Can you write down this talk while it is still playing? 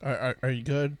Are you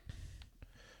good?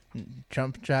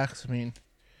 Jump jacks. I mean,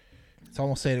 it's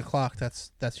almost 8 o'clock.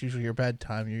 That's usually your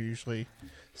bedtime. You're usually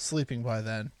sleeping by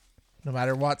then, no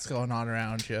matter what's going on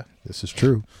around you. This is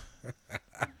true.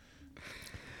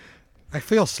 I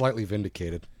feel slightly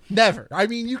vindicated. Never. I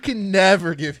mean, you can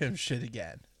never give him shit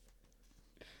again.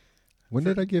 When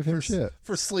did I give him shit?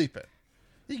 For sleeping.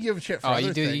 You can give him shit for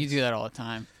other things. You do that all the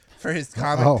time. For his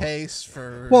comic taste,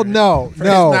 for his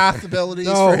math abilities,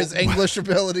 for his English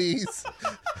abilities.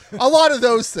 A lot of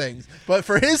those things. But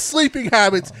for his sleeping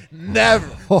habits, never.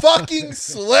 Fucking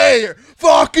Slayer!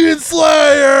 Fucking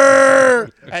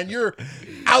Slayer! And you're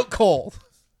out cold.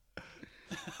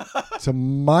 To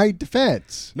my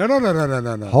defense. No.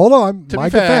 Hold on. To my be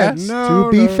fair. defense. To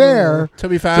be fair. To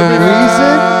be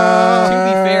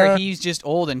The fair, he's just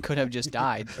old and could have just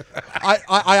died.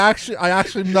 I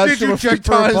actually nudged him a few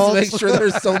times to make sure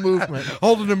there's still movement.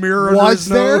 Holding a mirror under his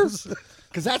nose. nose.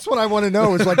 Because that's what I want to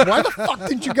know. Is like, why the fuck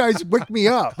didn't you guys wake me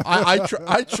up? I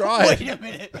tried. Wait a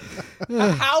minute.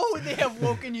 How would they have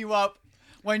woken you up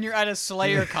when you're at a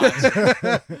Slayer concert?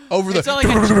 It's not like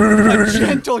a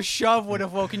gentle shove would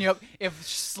have woken you up. If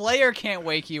Slayer can't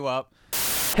wake you up.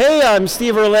 Hey, I'm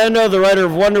Steve Orlando, the writer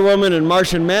of Wonder Woman and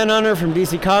Martian Manhunter from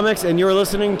DC Comics, and you're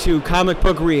listening to Comic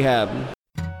Book Rehab.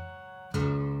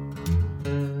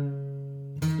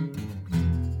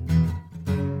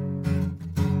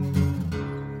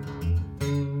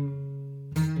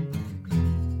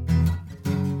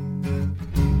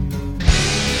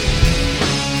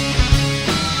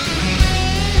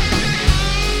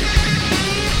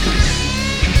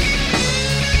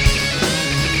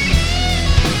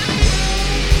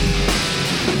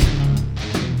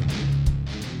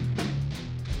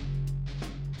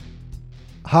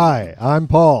 Hi, I'm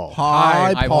Paul.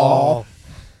 Hi, Paul.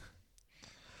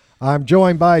 I'm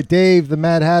joined by Dave the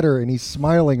Mad Hatter, and he's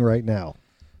smiling right now.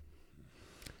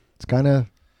 It's kind of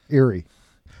eerie.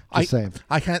 Just saying.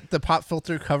 I can't. The pop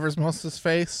filter covers most of his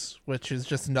face, which is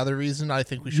just another reason I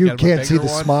think we should. You can't see the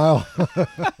smile.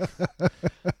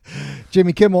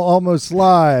 Jimmy Kimmel Almost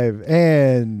Live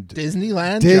and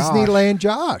Disneyland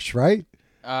Josh, right?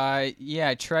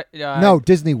 Yeah. No,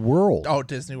 Disney World. Oh,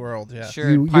 Disney World. Yeah.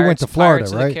 Sure. You went to Florida,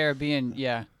 Pirates right? of the Caribbean.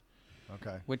 Yeah.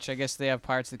 Okay. Which I guess they have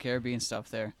Pirates of the Caribbean stuff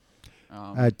there.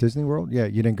 At Disney World? Yeah,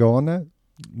 you didn't go on that?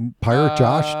 Pirate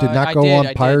Josh did not go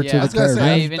on Pirates of the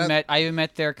Caribbean? I even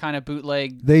met their kind of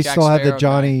bootleg. They Jack still have the Sparrow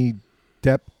Johnny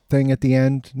Depp thing at the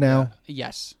end now?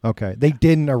 Yes. Okay. They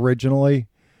didn't originally,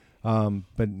 but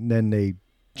then they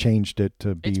changed it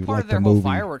to be like the movie. It's part of their whole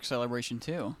fireworks celebration,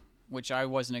 too, which I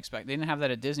wasn't expecting. They didn't have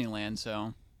that at Disneyland,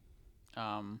 so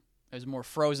it was more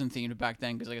Frozen themed back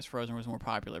then because I guess Frozen was more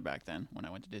popular back then when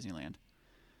I went to Disneyland.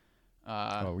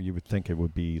 You would think it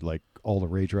would be like all the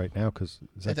rage right now because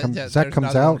that there's comes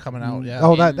another one out. coming out, yeah.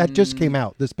 Oh, that just came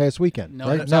out this past weekend. No,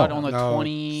 right? it's out on the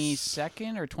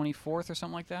 22nd or 24th or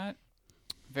something like that.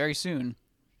 Very soon.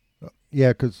 Yeah,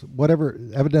 because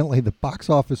evidently the box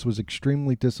office was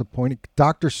extremely disappointing.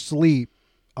 Dr. Sleep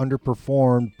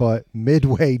underperformed, but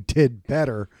Midway did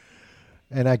better,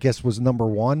 and I guess was number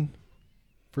one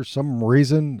for some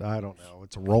reason. I don't know.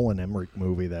 It's a Roland Emmerich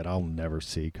movie that I'll never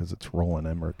see because it's Roland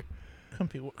Emmerich.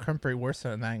 Couldn't be worse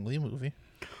than an Ang Lee movie.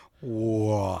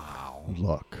 Wow.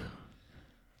 Look.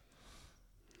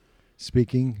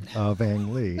 Speaking of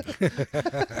Ang Lee,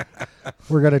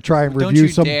 we're going to try and review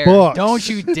some books. Don't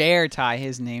you dare tie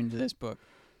his name to this book.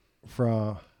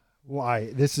 Why?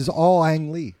 This is all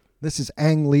Ang Lee. This is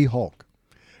Ang Lee Hulk.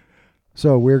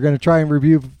 So we're going to try and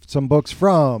review some books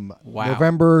from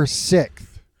November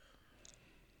 6th,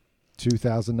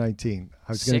 2019.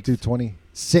 I was going to do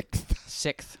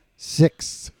 26th.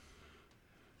 6th.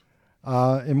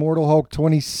 Immortal Hulk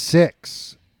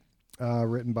 26,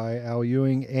 written by Al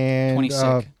Ewing, and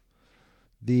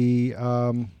the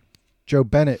Joe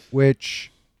Bennett,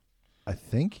 which I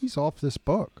think he's off this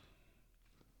book.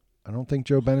 I don't think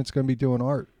Joe Bennett's going to be doing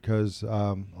art because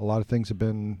a lot of things have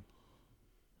been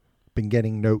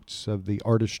getting notes of the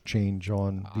artist change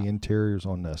on the interiors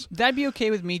on this. That'd be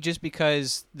okay with me just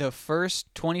because the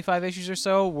first 25 issues or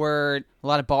so were a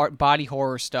lot of body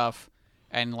horror stuff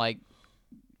and like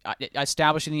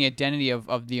establishing the identity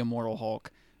of the Immortal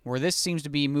Hulk, where this seems to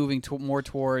be moving more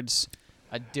towards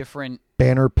a different...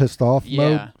 Banner pissed off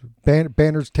mode.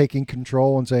 Banner's taking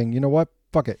control and saying, you know what?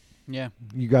 Fuck it. Yeah.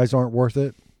 You guys aren't worth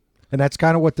it. And that's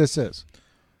kind of what this is.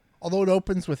 Although it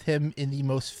opens with him in the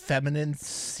most feminine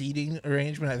seating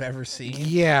arrangement I've ever seen.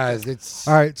 Yeah, it's...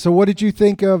 All right, so what did you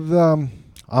think of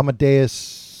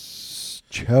Amadeus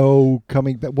Cho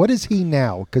coming back? What is he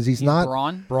now? Because he's not...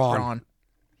 Brawn.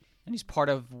 And he's part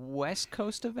of West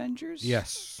Coast Avengers?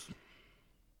 Yes.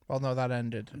 Well, no, that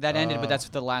ended. That ended, but that's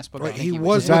the last book. I Wait, think he was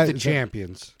was in. with the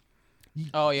champions.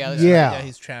 Oh yeah, that's Yeah. right. Yeah,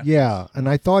 he's champion. Yeah, and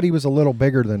I thought he was a little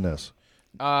bigger than this.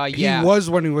 Yeah. He was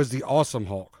when he was the Awesome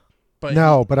Hulk. But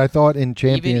No, but I thought in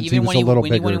Champions even he was when a little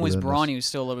when bigger when he was than brawn, this. he was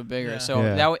still a little bit bigger. Yeah. So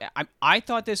Yeah. I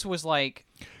thought this was like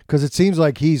Because it seems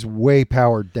like he's way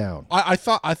powered down. I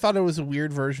thought it was a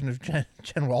weird version of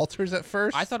Jen Walters at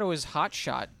first. I thought it was Hot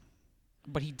Shot,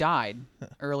 but he died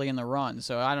early in the run.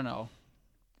 So I don't know.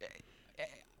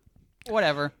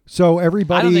 Whatever. So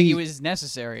everybody, I don't think he was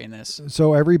necessary in this.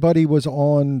 So everybody was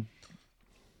on.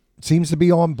 Seems to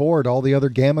be on board. All the other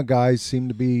Gamma guys seem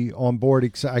to be on board.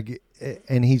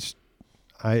 And he's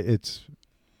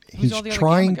Who's all the other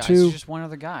trying Gamma guys? to. There's just one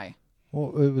other guy,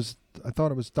 Well, it was. I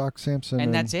thought it was Doc Samson,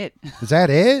 and that's it. Is that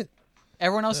it?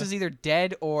 Everyone else is either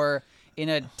dead or in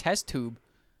a test tube.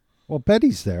 Well,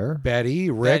 Betty's there,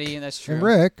 Betty, Rick. Betty, and that's true. and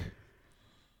Rick,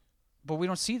 But we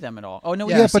don't see them at all. Oh no,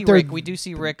 Yeah, we do but see they're- Rick. We do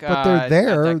see Rick. but they're at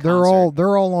there. that They're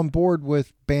concert. all on board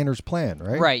with Banner's plan,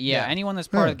 right? Right. Yeah. Yeah. Anyone that's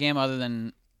part Yeah. of the Gamma other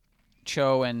than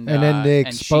Cho and And then they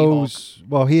and She-Hulk. expose.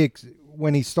 Well,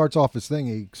 when he starts off his thing,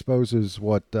 he exposes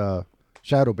what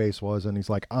Shadow Base was, and he's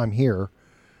like, "I'm here."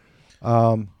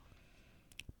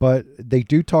 But they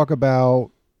do talk about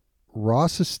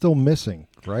Ross is still missing,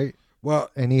 right?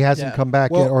 Well, And he hasn't Yeah. come back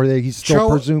Well, yet, or he's still Cho-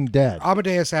 presumed dead.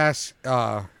 Amadeus asks,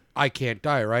 I can't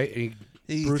die, right? And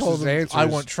he Bruce's told him, answer I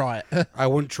is, won't try it. I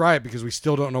wouldn't try it because we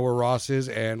still don't know where Ross is,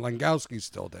 and Langowski's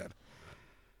still dead.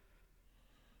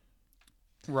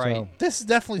 right. So- This is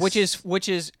definitely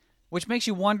Which makes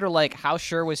you wonder, like, how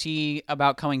sure was he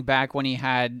about coming back when he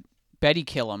had Betty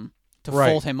kill him to Right.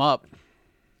 fold him up?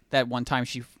 That one time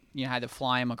she had to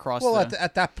fly him across. well. the,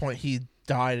 At that point, he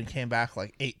died and came back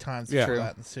like 8 times Yeah. before True.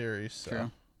 that in the series. So.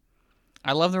 True.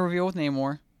 I love the reveal with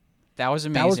Namor. That was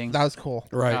That was amazing. cool.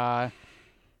 Right.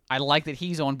 I like that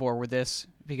he's on board with this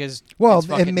because Well, it's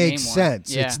fucking it makes Namor.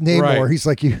 sense. Yeah. It's Namor. Right. He's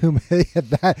like,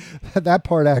 that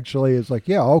part actually is like,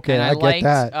 yeah, okay, And I get liked,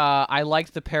 that. I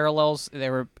liked the parallels. They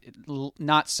were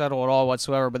not subtle at all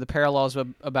whatsoever, but the parallels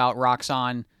about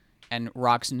Roxxon and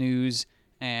Rox News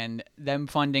and them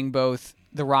funding both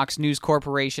the Rox News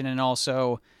Corporation and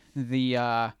also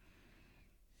the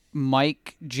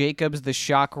Mike Jacobs, the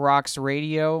Shock Rocks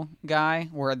radio guy,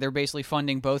 where they're basically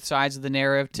funding both sides of the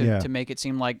narrative to make it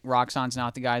seem like Roxxon's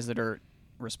not the guys that are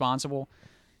responsible.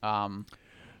 And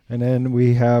then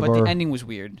we have But our the ending was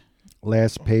weird.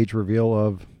 last page reveal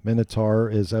of Minotaur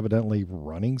is evidently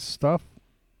running stuff.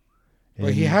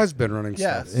 Well, he has been running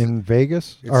Yes. stuff. in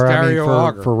Vegas, It's or I mean Dario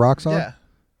Auger. for Roxxon. Yeah,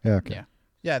 Yeah. Okay. Yeah.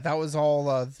 yeah. That was all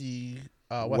the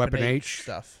Weapon H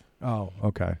stuff. Oh,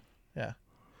 okay. Yeah,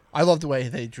 I love the way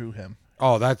they drew him.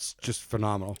 Oh, that's just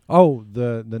phenomenal. Oh,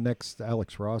 the next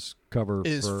Alex Ross cover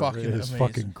Is fucking is amazing.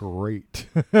 fucking great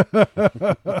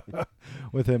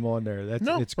with him on there.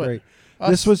 It's but great.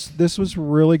 us- This was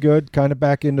really good, kind of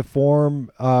back into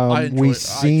form. I I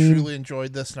truly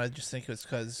enjoyed this, and I just think it's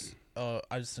because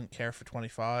I just didn't care for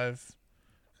 25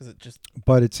 because it just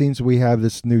but it seems we have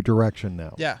this new direction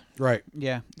now. yeah. Right.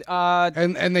 Yeah.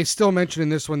 And they still mention in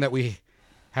this one that we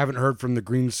haven't heard from the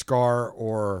Green Scar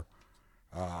or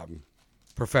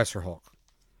Professor Hulk.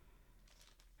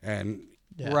 And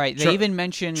Yeah. Right. They Cho- even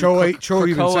mentioned Cho even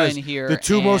Krakoa says in here. the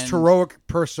two most and- heroic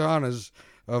personas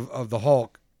of the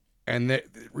Hulk, and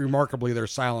remarkably, they're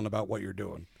silent about what you're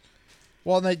doing.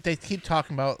 Well, they keep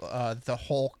talking about the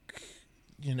Hulk,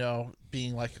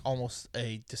 being like almost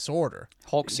a disorder,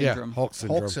 Hulk syndrome. Yeah, Hulk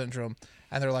syndrome. Hulk syndrome,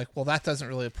 and they're like, well, that doesn't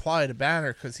really apply to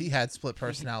Banner because he had split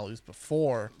personalities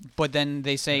before. But then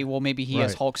they say, well, maybe he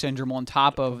has Right. Hulk syndrome on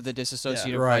top of the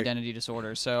dissociative Right. identity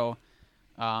disorder. So,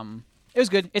 it was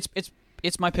good.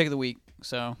 It's my pick of the week.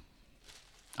 So,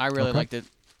 I really Okay. liked it.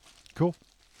 Cool.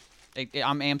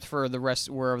 I'm amped for the rest,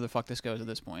 wherever the fuck this goes at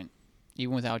this point,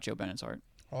 even without Joe Bennett's art.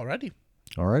 Already.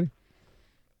 All right.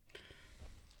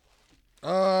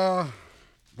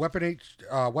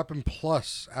 Weapon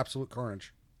Plus, Absolute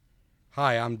Carnage.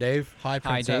 Hi, I'm Dave, Hi,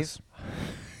 Princess.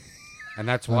 and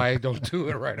that's why I don't do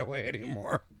it right away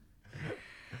anymore.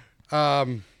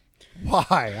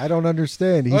 Why? I don't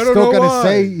understand. He's I don't still know gonna why.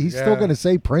 say he's still Yeah. gonna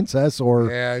say princess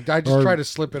or Yeah, I just or try to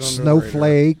slip it under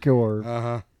snowflake or the radar.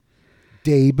 Uh-huh.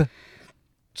 Dabe.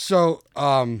 So,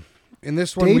 in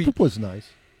this one, Dabe was nice.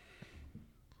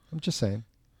 I'm just saying,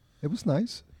 it was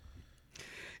nice.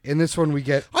 we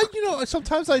get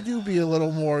Sometimes I do be a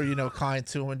little more, kind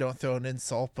to him and don't throw an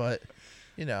insult, but,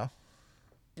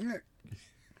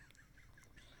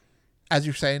 as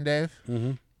you're saying, Dave.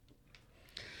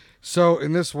 So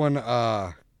in this one,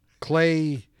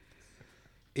 Clay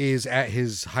is at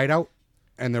his hideout,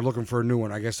 and they're looking for a new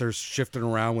one. I guess they're shifting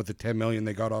around with the $10 million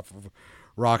they got off of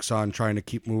Roxxon, trying to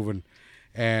keep moving.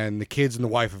 and the kids and the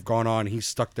wife have gone on. He's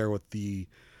stuck there with the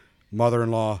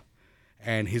mother-in-law,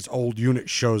 and his old unit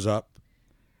shows up,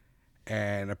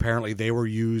 and apparently they were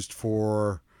used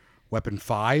for Weapon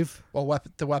 5. Well,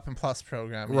 the Weapon Plus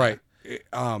program. Yeah. Right.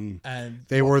 And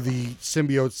they were the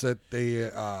symbiotes that they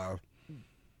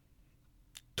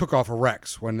took off of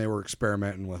Rex when they were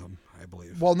experimenting with him, I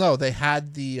believe. Well, no, they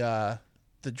had the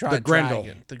Grendel.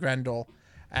 dragon, the Grendel,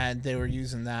 and they were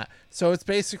using that. So it's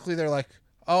basically they're like,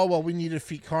 oh, well, we need to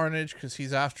defeat Carnage because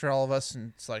he's after all of us,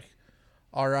 and it's like,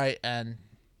 all right, and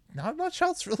not much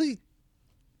else really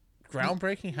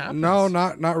groundbreaking happens. No,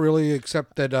 not really,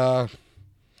 except that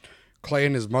Clay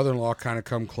and his mother-in-law kind of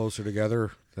come closer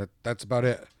together. That's about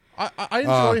it.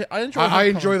 I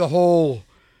enjoy the whole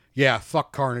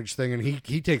fuck Carnage thing, and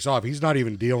he takes off. He's not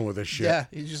even dealing with this shit. Yeah,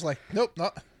 he's just like, nope,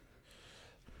 not.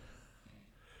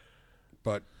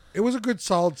 But it was a good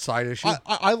solid side issue.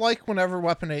 I like whenever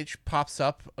Weapon H pops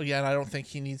up. Again, I don't think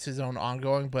he needs his own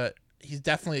ongoing, but he's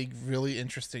definitely a really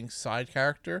interesting side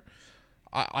character.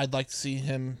 I'd like to see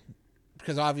him,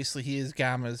 because obviously he is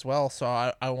Gamma as well, so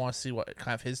I want to see what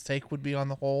kind of his take would be on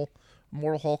the whole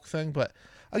Immortal Hulk thing. But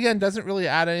again, doesn't really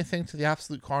add anything to the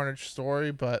Absolute Carnage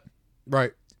story, but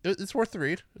right, it's worth the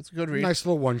read. It's a good read. Nice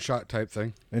little one-shot type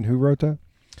thing. And who wrote that?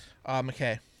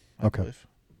 McKay. I Okay. believe.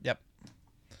 Yep.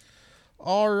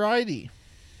 Alrighty.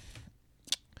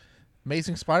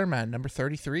 Amazing Spider-Man number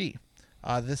 33.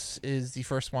 This is the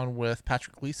first one with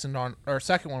Patrick Gleason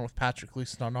second one with Patrick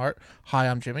Gleason on art. Hi,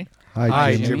 I'm Jimmy.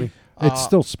 Hi, Jimmy. It's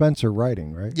still Spencer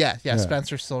writing, right? Yeah,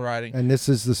 Spencer's still writing. And this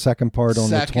is the second part on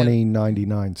the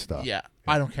 2099 stuff. Yeah,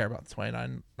 I don't care about the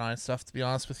 2099 stuff, to be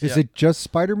honest with you. Is it just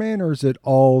Spider-Man, or is it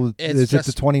all? Is it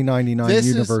the 2099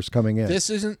 universe coming in? This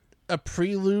isn't a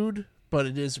prelude, but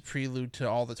it is a prelude to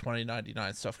all the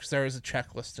 2099 stuff, because there is a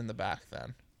checklist in the back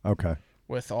then. Okay.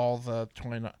 With all the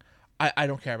 29. I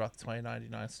don't care about the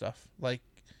 2099 stuff, like,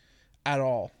 at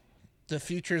all. The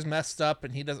future's messed up,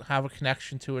 and he doesn't have a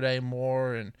connection to it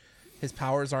anymore, and his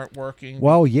powers aren't working.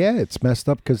 Well, yeah, it's messed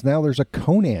up because now there's a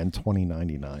Conan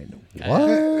 2099.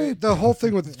 What? The whole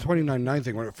thing with the 2099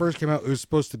 thing, when it first came out, it was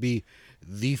supposed to be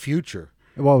the future.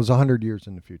 Well, it was 100 years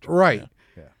in the future. Right.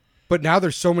 Yeah. But now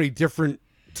there's so many different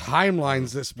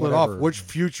timelines that split off which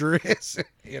future is,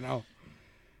 you know.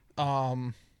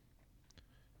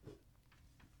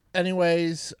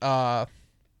 Anyways,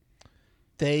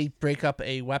 they break up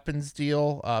a weapons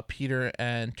deal. Peter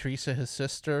and Teresa, his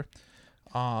sister,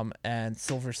 and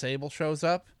Silver Sable shows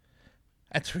up,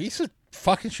 and Teresa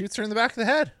fucking shoots her in the back of the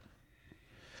head.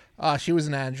 She was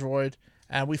an android,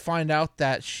 and we find out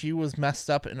that she was messed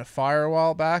up in a fire a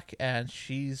while back, and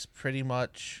she's pretty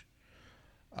much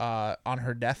on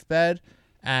her deathbed.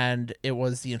 And it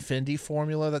was the Infinity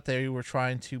Formula that they were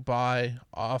trying to buy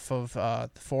off of the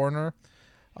Foreigner.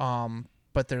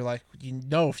 But they're like,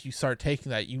 if you start taking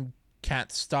that, you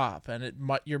can't stop, and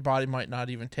your body might not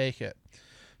even take it.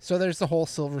 So there's the whole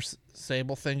Silver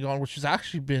Sable thing going, which has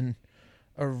actually been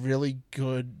a really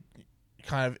good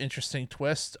kind of interesting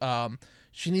twist.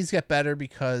 She needs to get better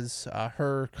because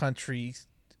her country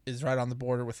is right on the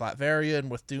border with Latveria, and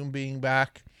with Doom being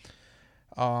back,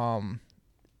 they're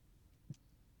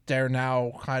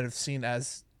now kind of seen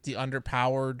as the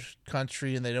underpowered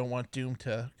country, and they don't want Doom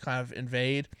to kind of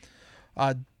invade.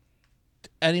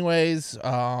 Anyways, it's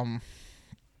not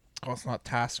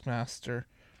Taskmaster.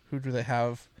 Who do they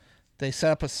have? They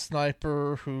set up a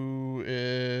sniper who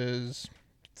is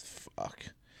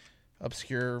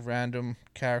obscure random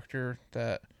character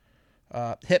that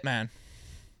Hitman.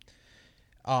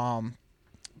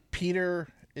 Peter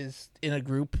is in a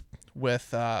group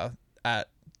with at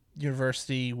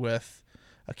university with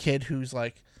a kid who's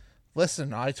like,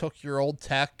 listen, I took your old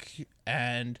tech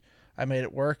and I made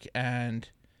it work, and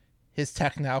his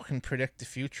tech now can predict the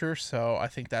future, so I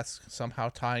think that's somehow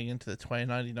tying into the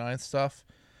 2099 stuff.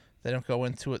 They don't go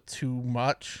into it too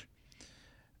much.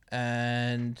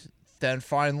 And then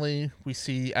finally, we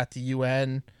see at the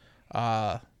UN,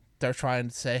 they're trying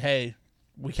to say, hey,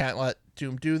 we can't let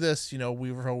Doom do this.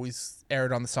 We were always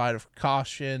erred on the side of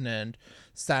caution and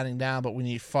standing down, but we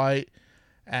need to fight.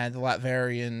 And the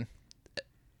Latvian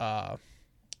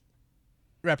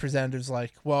representative's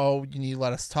like, well, you need to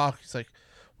let us talk. He's like,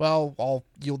 well, I'll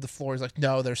yield the floor. He's like,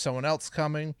 no, there's someone else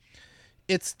coming.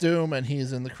 It's Doom, and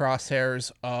he's in the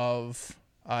crosshairs of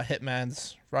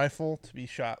Hitman's rifle to be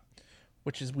shot,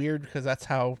 which is weird because that's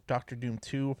how Dr. Doom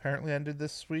 2 apparently ended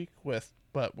this week with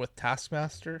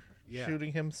Taskmaster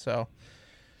shooting him. So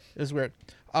it was weird.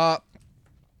 I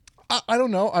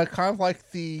don't know. I kind of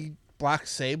like the Black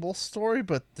Sable story,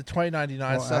 but the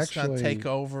 2099 stuff's going to take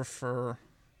over for...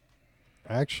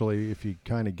 Actually, if you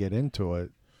kind of get into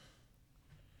it,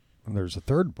 And there's a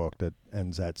third book that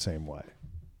ends that same way.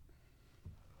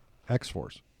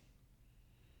 X-Force.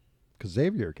 Because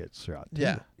Xavier gets shot. Too.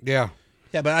 Yeah. Yeah.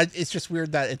 Yeah, but it's just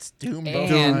weird that it's Doom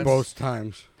both And- times. Both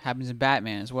times. Happens in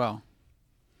Batman as well.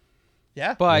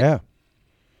 Yeah. But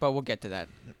we'll get to that.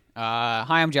 Hi,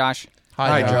 I'm Josh.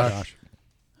 Hi, Josh.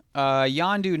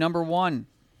 Yondu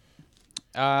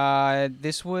 #1.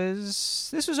 This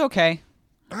was okay.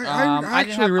 I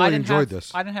actually really enjoyed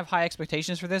this. I didn't have high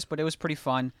expectations for this, but it was pretty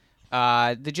fun.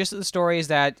 The gist of the story is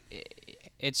that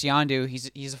it's Yondu.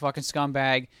 He's a fucking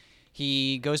scumbag.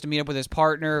 He goes to meet up with his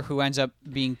partner, who ends up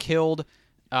being killed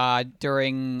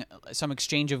during some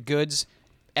exchange of goods.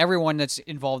 Everyone that's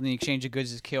involved in the exchange of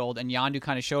goods is killed, and Yondu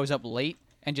kind of shows up late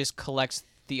and just collects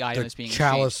the item that's being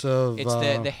chalice exchanged. of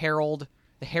It's the herald.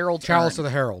 The herald's chalice urn. of the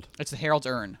herald. It's the herald's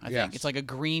urn. I Yes. think it's like a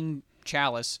green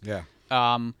chalice. Yeah.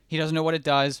 He doesn't know what it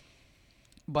does,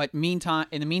 but in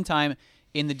the meantime,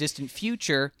 in the distant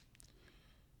future,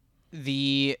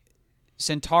 the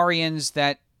Centaurians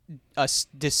that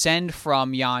descend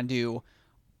from Yondu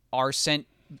are sent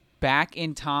back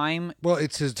in time. Well,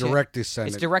 it's his direct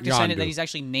descendant. It's direct descendant Yondu. that he's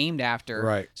actually named after.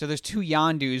 Right. So there's two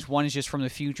Yondus. One is just from the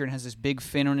future and has this big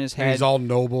fin on his head. And he's all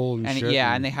noble and shit.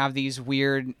 And they have these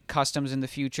weird customs in the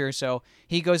future. So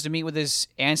he goes to meet with his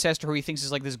ancestor, who he thinks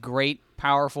is like this great,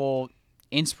 powerful,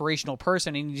 inspirational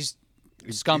person, and he's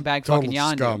just scumbag Total fucking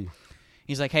Yondu. scum.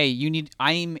 He's like, hey,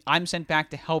 I'm sent back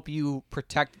to help you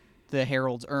protect the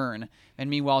Herald's urn, and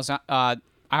meanwhile,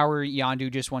 our Yondu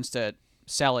just wants to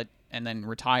sell it and then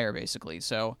retire, basically.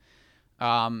 So,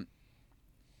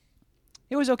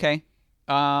 it was okay.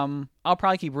 I'll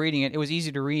probably keep reading it. It was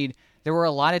easy to read. There were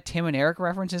a lot of Tim and Eric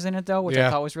references in it, though, which I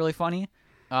thought was really funny.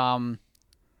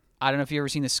 I don't know if you've ever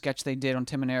seen the sketch they did on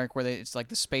Tim and Eric where it's like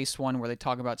the space one where they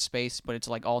talk about space, but it's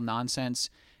like all nonsense.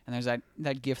 And there's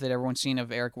that gif that everyone's seen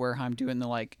of Eric Wareheim doing the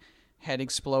like head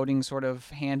exploding sort of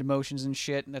hand motions and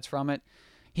shit that's from it.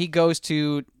 He goes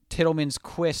to Tittleman's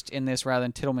Quist in this rather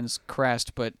than Tittleman's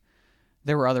Crest, but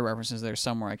there were other references there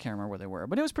somewhere. I can't remember where they were,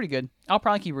 but it was pretty good. I'll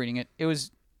probably keep reading it. It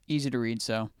was easy to read,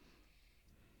 so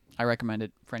I recommend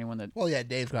it for anyone that... Well, yeah,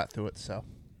 Dave got through it, so...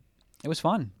 It was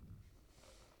fun.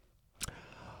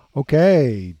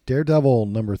 Okay, Daredevil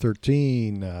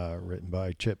 #13, written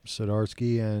by Chip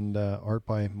Zdarsky and art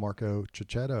by Marco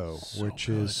Cicchetto, which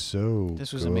is so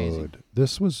This was good. amazing.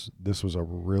 This was a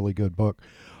really good book.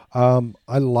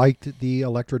 I liked the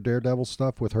Elektra Daredevil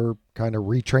stuff with her kind of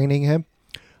retraining him.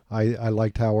 I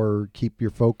liked how her keep your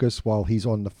focus while he's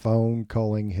on the phone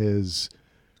calling his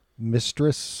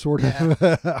mistress, sort of,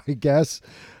 I guess.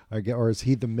 Or is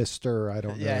he the mister? I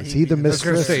don't know. Is he the mistress?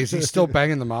 I was gonna say, is he still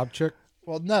banging the mob chick?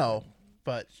 Well, no,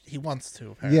 but he wants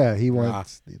to. Apparently. Yeah, he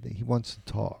wants to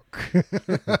talk.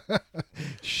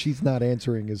 She's not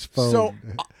answering his phone. So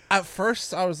at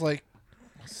first I was like,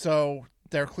 so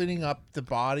they're cleaning up the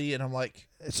body, and I'm like,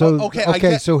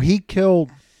 okay, so he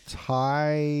killed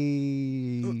Ty.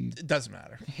 It doesn't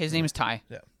matter. His name is Ty.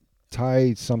 Yeah.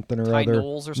 Ty something or Ty other.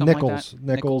 Knowles or something Nichols. like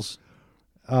that. Nichols.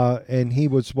 And he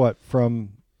was what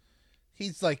from?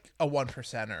 He's like a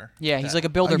 1%er. Yeah, he's like a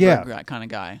Bilderberg yeah. kind of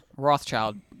guy.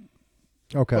 Rothschild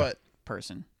Okay. But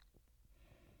person.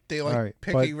 they like Right,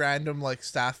 pick but- a random like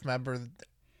staff member,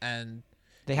 and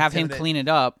They have him Intimidate. clean it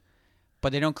up,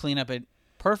 but they don't clean up it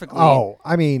perfectly. Oh,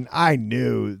 I mean, I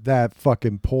knew that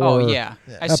fucking poor. Oh, yeah.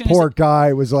 Yeah. As That soon poor as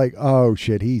guy was like, "Oh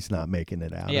shit, he's not making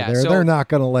it out Yeah, of there. so They're not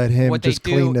going to let him what they just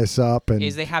clean do this up." And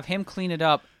is they have him clean it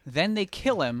up, then they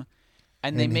kill him,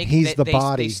 and they And make he's the they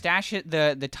body. stash it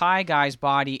the Thai guy's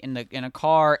body in a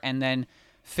car, and then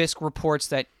Fisk reports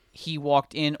that he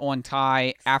walked in on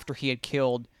Ty after he had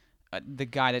killed the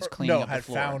guy that's cleaning no, up the had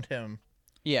floor. found him,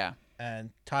 Yeah,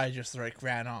 and Ty just like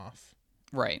ran off.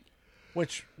 right.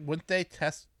 Which wouldn't they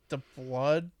test the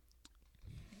blood?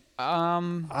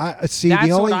 I see. That's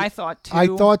the only what I thought too. I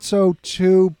thought so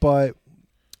too, but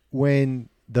when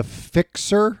the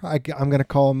fixer, I'm going to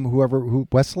call him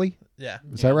Wesley. Yeah.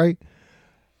 Is that right?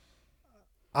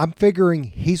 I'm figuring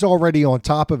he's already on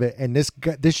top of it, and this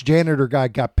janitor guy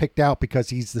got picked out because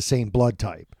he's the same blood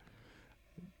type.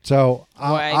 So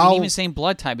Well, I mean, even same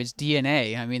blood type, it's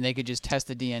DNA. I mean, they could just test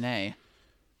the DNA.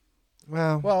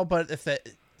 Well, but if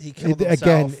he killed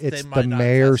again, himself, it's they might the not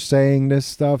mayor test- saying this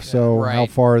stuff. So Right. how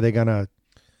far are they gonna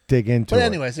dig into But it?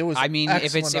 anyways, it was. I mean,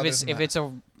 if it's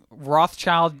a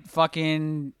Rothschild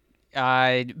fucking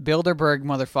Bilderberg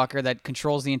motherfucker that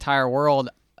controls the entire world,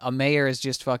 a mayor is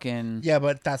just fucking yeah,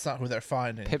 but that's not who they're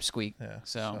finding. pipsqueak. Yeah,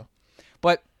 So,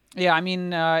 but yeah, I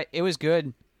mean, it was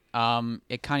good.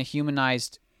 It kind of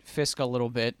humanized Fisk a little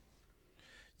bit.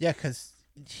 Yeah, because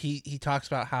he talks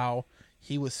about how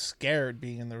he was scared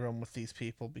being in the room with these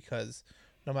people because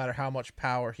no matter how much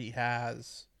power he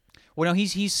has. Well, no,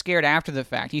 he's scared after the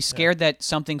fact. He's scared that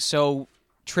something so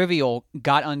trivial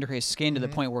got under his skin to the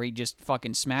point where he just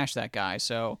fucking smashed that guy.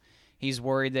 So he's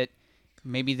worried that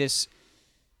maybe this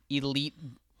elite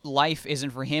life isn't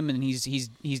for him, and he's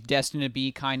destined to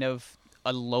be kind of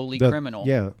a lowly criminal.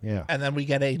 Yeah. And then we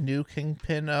get a new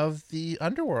kingpin of the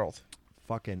underworld.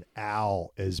 Fucking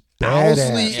Al is badass.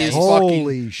 Owlsley is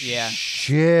Holy Yeah.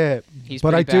 shit! He's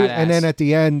but I pretty do, badass. and then at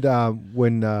the end,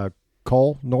 when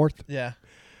Cole North, Yeah.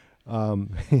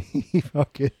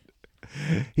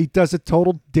 he does a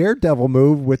total daredevil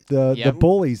move with the Yep.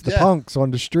 bullies, the Yeah. punks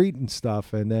on the street and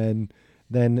stuff, and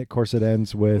then of course it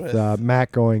ends with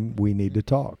Matt going, "We need to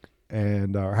talk."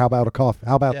 And how about a coffee?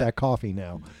 How about that coffee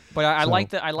now? But I So, like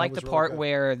the that was really part good.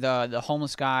 where the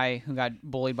homeless guy who got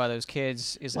bullied by those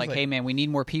kids is like, "Hey man, we need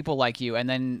more people like you," and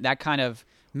then that kind of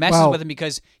messes with him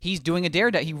because he's doing a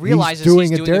daredevil. He realizes he's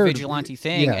doing a vigilante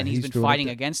thing, yeah, and he's been doing fighting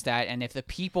against that. And if the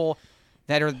people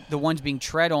that are the ones being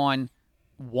tread on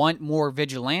want more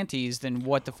vigilantes, then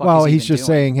what the fuck? Well, is he he's even just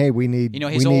doing? saying, "Hey, we need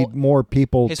his whole- need more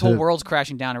people." His whole world's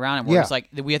crashing down around him. Where Yeah. it's like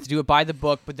we have to do it by the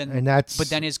book, but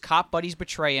then his cop buddies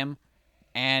betray him,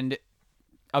 and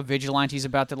a vigilante's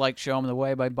about to like show him the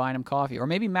way by buying him coffee, or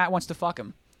maybe Matt wants to fuck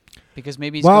him because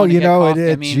maybe he's going to get coffee.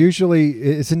 it's usually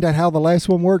isn't that how the last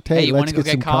one worked? Hey, you let's want to go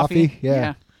get some get coffee?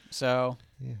 Yeah. So,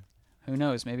 who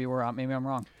knows? Maybe I'm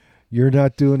wrong. You're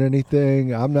not doing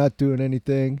anything. I'm not doing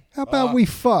anything. How about we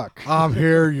fuck? I'm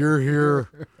here. You're here.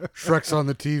 Shrek's on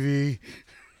the TV.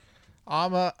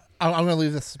 I'm going to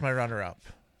leave this as my runner-up.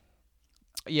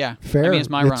 Yeah, Fair. I mean, it's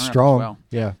my runner-up as strong. well.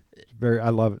 Yeah, I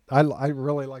love it. I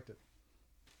really liked it.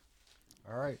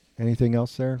 All right. Anything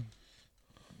else there?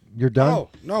 You're done.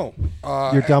 No.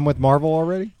 You're done with Marvel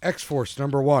already? X-Force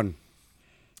 #1.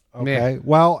 Okay.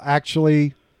 Well,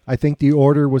 actually, I think the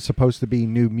order was supposed to be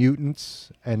New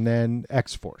Mutants and then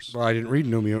X-Force. Well, I didn't read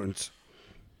New Mutants.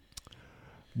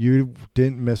 You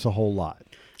didn't miss a whole lot.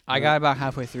 I got about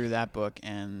halfway through that book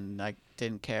and I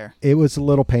didn't care. It was a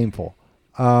little painful.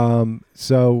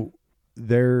 So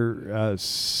there,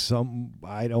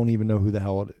 I don't even know who the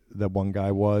hell that one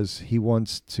guy was. He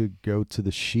wants to go to the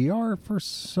Shi'ar for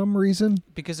some reason.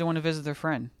 Because they want to visit their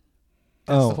friend.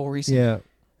 That's the whole reason. Yeah.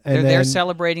 And they're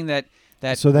celebrating that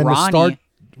so then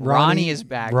Ronnie is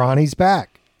back. Ronnie's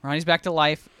back. Ronnie's back to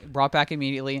life, brought back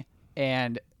immediately,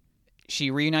 and she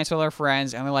reunites with her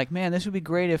friends, and they're like, man, this would be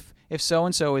great if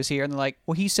so-and-so is here. And they're like,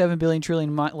 well, he's 7 billion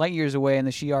trillion light years away in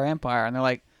the Shi'ar Empire. And they're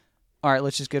like, all right,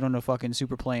 let's just get on a fucking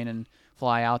super plane and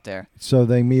fly out there. So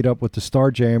they meet up with the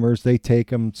Starjammers. They take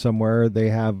them somewhere. They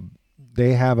have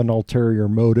an ulterior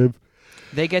motive.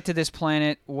 They get to this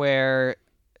planet where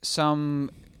some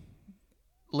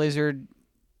lizard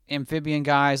amphibian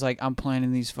guy's like, I'm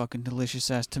planting these fucking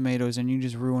delicious-ass tomatoes, and you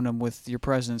just ruin them with your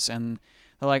presence. And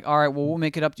they're like, all right, well, we'll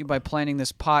make it up to you by planting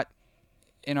this pot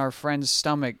in our friend's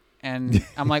stomach. And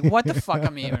I'm like, what the fuck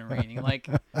am I even reading? Like,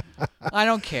 I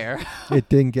don't care. It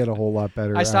didn't get a whole lot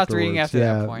better. I stopped reading after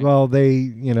that point. Well,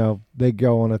 they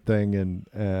go on a thing, and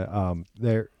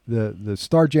the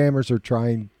Starjammers are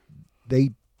trying.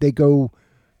 They go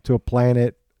to a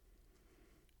planet,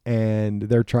 and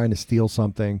they're trying to steal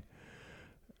something,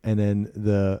 and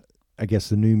then I guess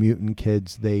the New Mutant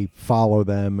kids, they follow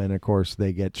them, and of course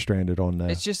they get stranded on the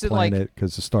It's just that, planet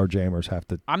because the Starjammers have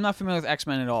to. I'm not familiar with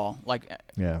X-Men at all,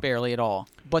 barely at all.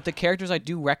 But the characters I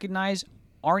do recognize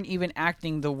aren't even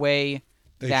acting the way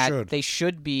they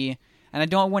should be. And I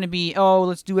don't want to be,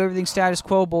 let's do everything status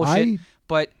quo bullshit.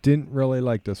 But didn't really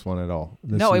like this one at all.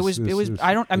 And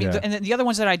the other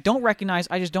ones that I don't recognize,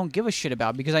 I just don't give a shit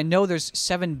about because I know there's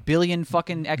 7 billion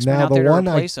fucking X-Men out there to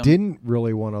replace them. The one I didn't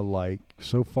really want to like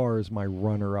so far is my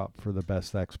runner-up for the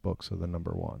best X books of the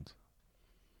 #1s.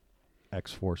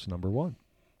 X-Force #1.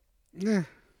 Yeah,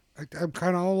 I'm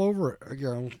kind of all over it.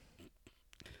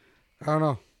 I don't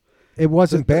know. It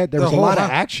wasn't bad. There was a lot of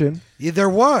action. Yeah, there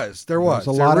was. There was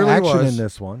a lot of action in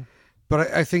this one.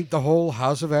 But I think the whole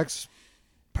House of X,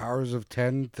 Powers of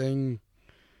 10 thing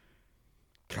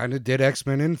kind of did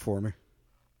X-Men in for me.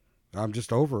 I'm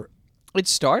just over it. It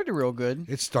started real good.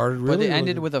 It started really But it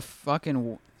ended good. with a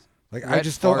fucking I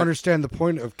just don't understand the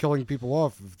point of killing people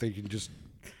off if they can just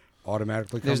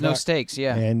automatically come There's back. no stakes,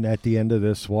 yeah. And at the end of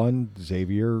this one,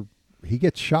 Xavier, he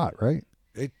gets shot, right?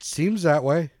 It seems that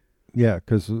way. Yeah,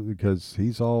 because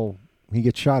he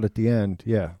gets shot at the end.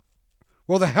 Yeah.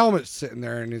 Well, the helmet's sitting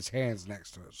there and his hand's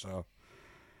next to it, so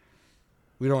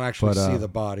we don't actually see the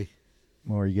body.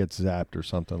 Or he gets zapped or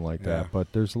something like Yeah. that.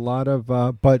 But there's a lot of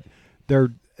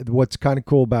what's kind of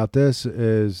cool about this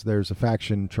is there's a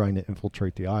faction trying to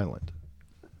infiltrate the island.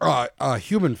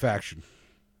 Human faction.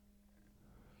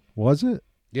 Was it?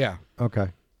 Yeah. Okay.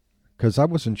 Because I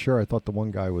wasn't sure. I thought the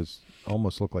one guy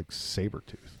almost looked like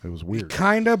Sabretooth. It was weird.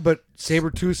 Kinda, but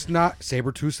Sabretooth's not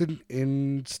Sabretooth's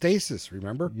in stasis,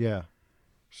 remember? Yeah.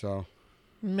 So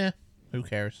Meh. Who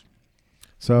cares?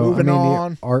 So Moving I mean,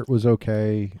 on. the art was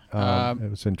okay. It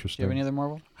was Do you interesting. have any other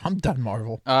Marvel? I'm done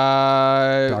Marvel.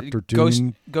 Dr.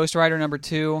 Doom. Ghost Rider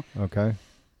 #2. Okay.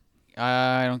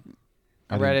 I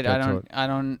read it. didn't get to it. I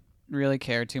don't really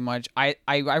care too much. I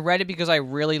read it because I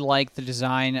really like the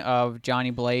design of Johnny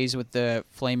Blaze with the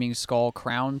flaming skull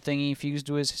crown thingy fused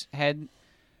to his head.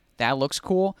 That looks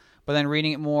cool. But then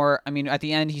reading it more, I mean, at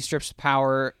the end he strips the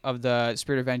power of the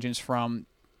Spirit of Vengeance from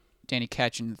Danny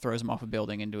Ketch and throws him off a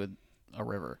building into a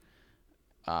river.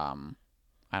 I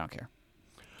don't care.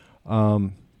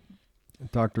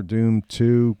 Dr. Doom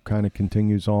 2 kind of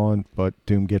continues on, but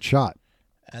Doom gets shot.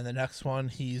 And the next one,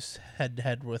 he's head to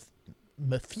head with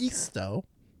Mephisto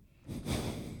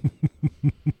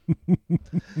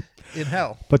in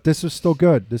hell. But this is still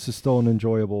good. This is still an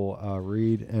enjoyable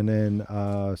read. And then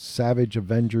Savage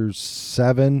Avengers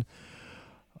 7.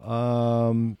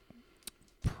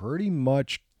 Pretty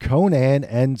much Conan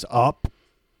ends up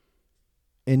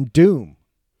in Doom.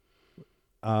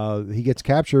 He gets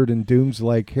captured and Doom's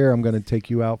like, here, I'm going to take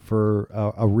you out for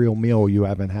a real meal. You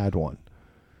haven't had one.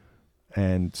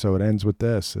 And so it ends with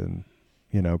this. And,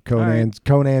 you know,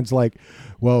 Conan's like,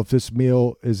 well, if this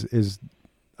meal is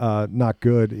not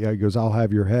good, he goes, I'll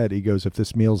have your head. He goes, if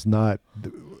this meal's not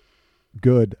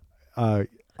good, I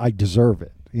deserve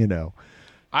it, you know.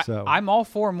 I'm all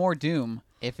for more Doom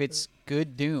if it's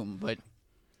good Doom, but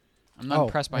I'm not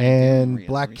impressed by and Doom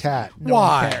Black Cat. No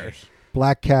one cares.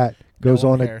 Black Cat goes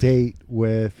one on a cares. date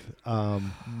with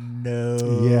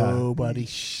nobody.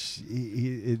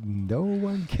 No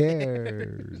one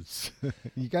cares.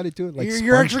 You got to do it like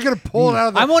you're actually going to pull it out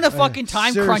of the... I'm on a fucking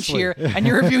time crunch seriously. here, and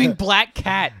you're reviewing Black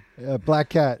Cat. Black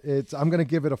Cat. I'm going to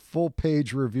give it a full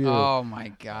page review. Oh my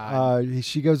god!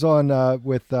 She goes on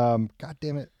with God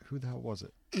damn it, who the hell was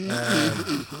it?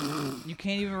 You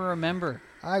can't even remember.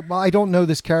 I don't know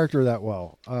this character that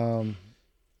well.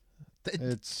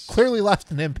 It's Clearly left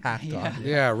an impact on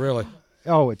you. Yeah, really.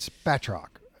 it's Batroc.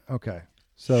 Okay,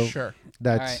 so Sure.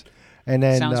 that's All right. and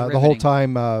then Sounds the whole riveting.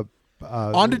 time.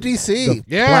 On to DC. The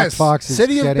Yes! Black Fox is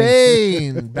City of getting,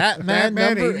 Bane. Batman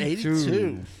Batman number 82.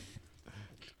 82.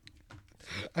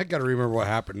 I got to remember what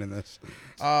happened in this.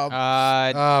 Dumb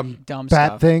Bat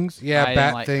stuff. things. Yeah, I didn't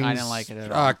Bat like- things. I didn't like it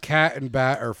at all. Cat and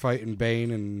Bat are fighting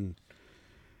Bane, and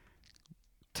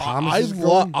Thomas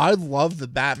I love the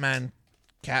Batman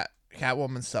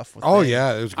Catwoman stuff with Oh Bane.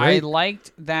 yeah, it was I great.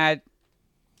 liked that.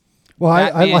 Well, I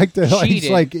Batman like that. He's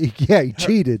cheated. like, yeah, he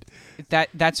cheated.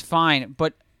 That's fine,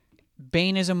 but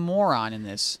Bane is a moron in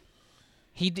this.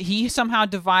 He somehow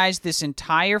devised this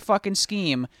entire fucking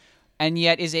scheme, and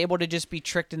yet is able to just be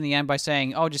tricked in the end by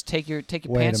saying, "Oh, just take your Wait a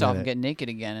pants off and minute. get naked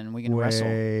again, and we can wrestle."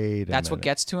 Wait a That's what minute.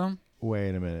 gets to him.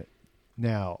 Wait a minute.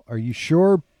 Now, are you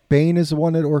sure Bane is the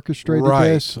one that orchestrated Right.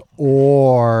 this,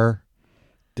 or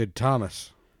Did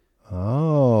Thomas?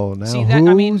 now See, that-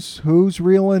 I mean- who's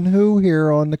reeling who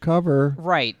here on the cover?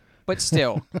 Right, but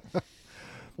still,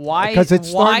 why? Because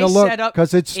it's why starting to look. set up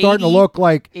Because it's starting to 80 look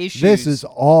like issues? this is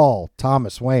all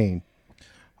Thomas Wayne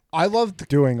I love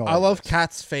doing all. I love this.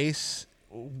 Kat's face.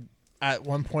 At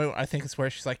one point, I think it's where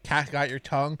she's like, "Cat, got your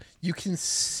tongue." You can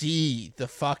see the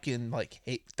fucking like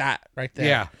hate that right there.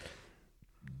 Yeah.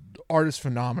 The art is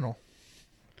phenomenal.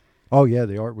 Oh yeah,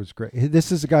 the art was great. This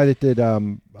is the guy that did.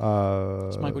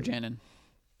 It's Michael Janin.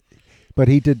 But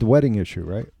he did the wedding issue,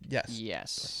 right? Yes,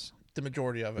 Yes. the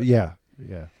majority of it. Yeah.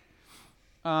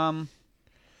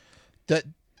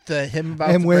 The him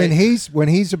about And the when break-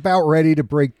 he's about ready to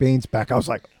break Bane's back, I was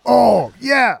like, "Oh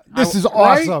yeah, this is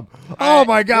right? awesome! Oh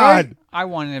my god, I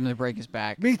wanted him to break his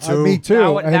back. Me too. me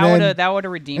too!" That would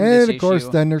have redeemed and this of course,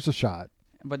 issue. then there's a shot.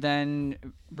 But then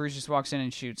Bruce just walks in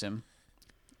and shoots him.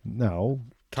 No,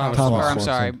 Thomas Or walks I'm in.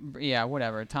 sorry. Yeah,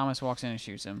 whatever. Thomas walks in and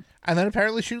shoots him. and then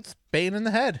apparently shoots Bane in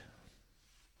the head.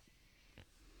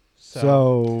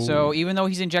 So even though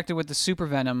he's injected with the super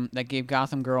venom that gave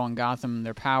Gotham Girl and Gotham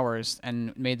their powers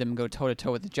and made them go toe to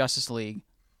toe with the Justice League,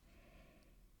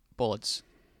 bullets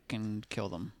can kill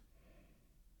them.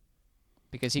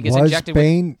 Because he gets was injected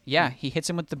Bane? with he hits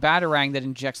him with the Batarang that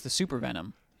injects the super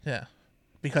venom yeah,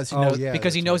 because he Oh, knows. yeah.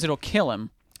 because he that's knows it'll kill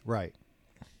him. Right.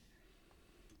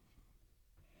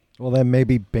 Well, then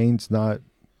maybe Bane's not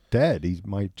dead. He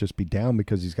might just be down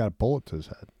because he's got a bullet to his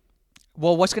head.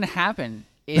 Well, what's going to happen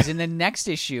is in the next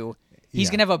issue, he's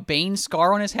Yeah. going to have a Bane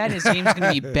scar on his head. His name's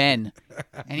going to be Ben,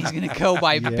 and he's going to go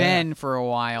by Ben for a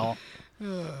while.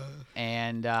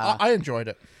 And I enjoyed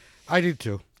it. I did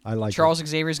too. I like Charles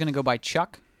Xavier is going to go by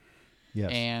Chuck.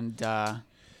 Yes.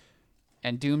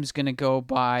 And Doom's gonna go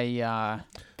by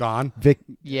Don. Vic.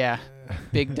 yeah,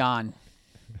 Big Don.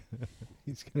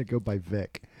 He's gonna go by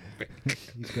Vic.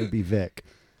 He's gonna be Vic.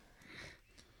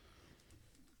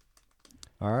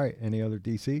 All right. Any other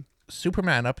DC?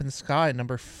 Superman Up in the Sky,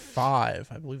 number 5.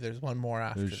 I believe there's one more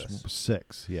after There's this.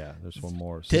 6. Yeah, there's one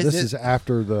more. So This this is- is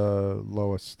after the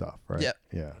Lois stuff, right? Yep.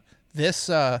 Yeah. This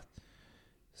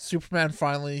Superman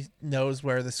finally knows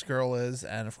where this girl is,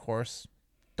 and of course,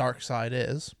 Darkseid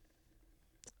is.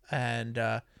 And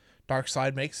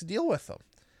Darkseid makes a deal with them.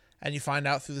 And you find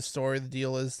out through the story the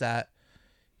deal is that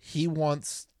he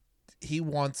wants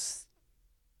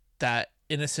that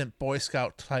innocent Boy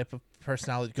Scout type of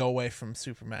personality to go away from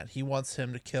Superman. He wants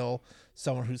him to kill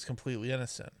someone who's completely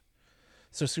innocent.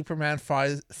 So Superman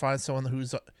finds someone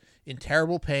who's in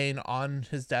terrible pain on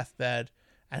his deathbed,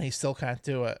 and he still can't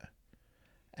do it.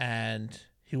 And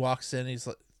he walks in, he's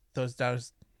like, throws down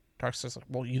his Darkseid's like,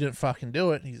 well, you didn't fucking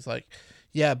do it. And he's like,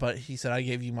 yeah, but he said, I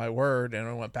gave you my word, and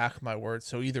I went back with my word.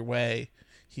 So either way,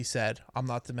 he said, I'm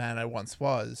not the man I once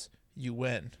was. You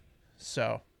win.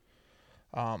 So,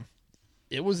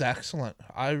 it was excellent.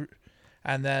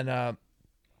 And then,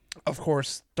 of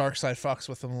course, Darkseid fucks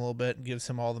with him a little bit and gives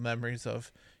him all the memories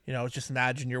of, just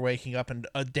imagine you're waking up and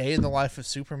a day in the life of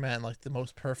Superman, like the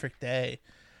most perfect day.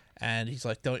 And he's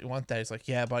like, don't you want that? He's like,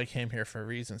 yeah, but I came here for a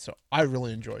reason. So I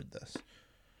really enjoyed this.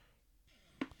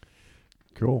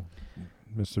 Cool.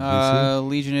 Mr. DC?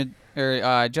 Legion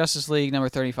or Justice League number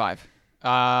 35.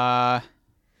 The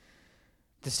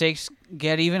stakes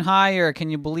get even higher. Can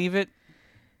you believe it?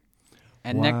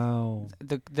 And Wow.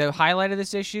 the highlight of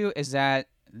this issue is that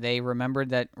they remembered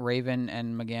that Raven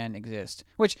and McGann exist.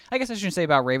 Which I guess I shouldn't say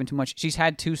about Raven too much. She's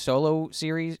had 2 solo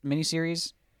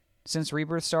miniseries since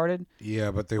Rebirth started.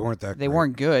 Yeah, but they weren't that. They great.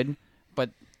 weren't good, but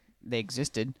they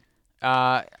existed.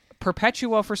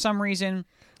 Perpetua, for some reason,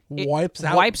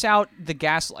 Wipes out the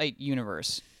Gaslight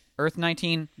universe. Earth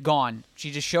 19 gone. She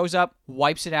just shows up,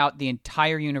 wipes it out. The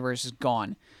entire universe is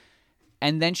gone,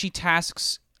 and then she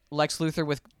tasks Lex Luthor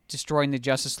with destroying the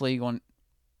Justice League on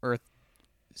Earth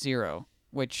 0.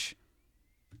 Which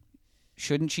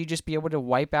shouldn't she just be able to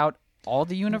wipe out all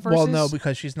the universes? Well, no,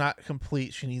 because she's not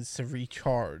complete. She needs to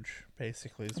recharge,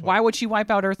 basically. Why would she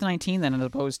wipe out Earth 19 then, as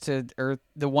opposed to Earth,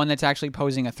 the one that's actually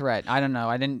posing a threat? I don't know.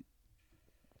 I didn't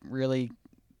really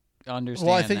understand.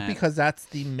 Well, I think that. because that's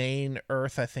the main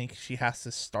Earth, I think she has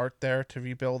to start there to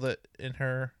rebuild it in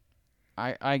her.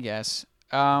 I guess.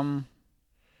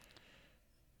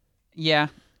 Yeah,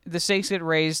 the stakes get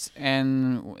raised,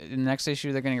 and in the next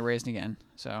issue they're going to get raised again.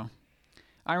 So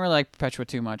I don't really like Perpetua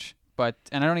too much, and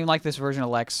I don't even like this version of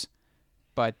Lex.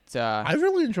 But I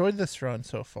really enjoyed this run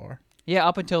so far. Yeah,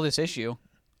 up until this issue,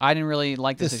 I didn't really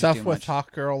like this The issue stuff too with much.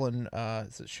 Hawk Girl and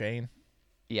is it Shane?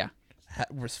 Yeah.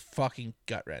 Was fucking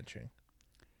gut wrenching.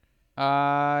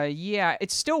 Yeah,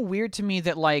 it's still weird to me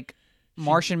that like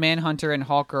Martian Manhunter and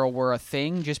Hawkgirl were a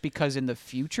thing just because in the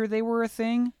future they were a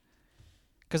thing.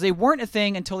 Because they weren't a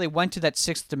thing until they went to that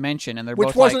 6th dimension, and they're Which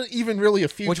both wasn't even really a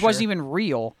future. which wasn't even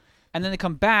real. And then they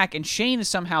come back, and Shane is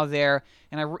somehow there.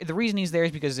 And the reason he's there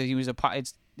is because he was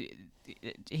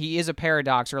he is a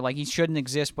paradox, or like he shouldn't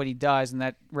exist, but he does, and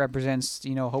that represents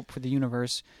hope for the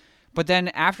universe. But then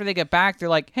after they get back, they're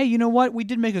like, hey, you know what? We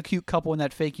did make a cute couple in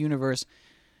that fake universe.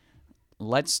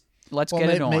 Let's get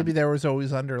it on. Maybe there was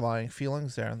always underlying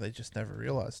feelings there, and they just never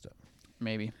realized it.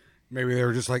 Maybe Maybe they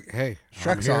were just like, hey,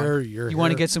 Shrek's I'm here, on. you're you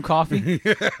want to here. get some coffee?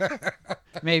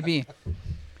 Maybe.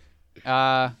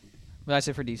 But that's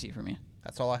it for DC for me.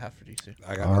 That's all I have for DC.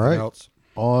 I got All nothing right. else.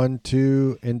 On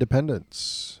to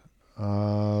Independence.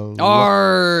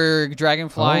 Arg!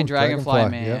 Dragonfly, Dragonfly,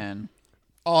 man.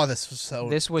 Oh, this was so.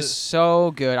 This was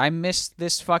so good. I missed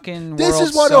this fucking This world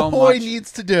is what so Ahoy much.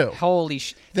 needs to do. Holy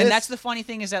sh! This- And that's the funny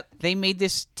thing is that they made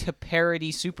this to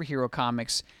parody superhero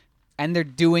comics, and they're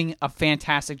doing a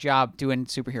fantastic job doing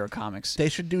superhero comics. They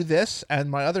should do this and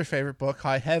my other favorite book,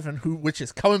 High Heaven, which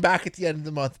is coming back at the end of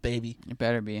the month, baby. It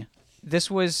better be.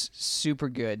 This was super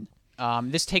good.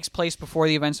 This takes place before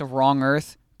the events of Wrong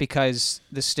Earth because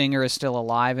the Stinger is still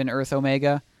alive in Earth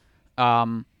Omega.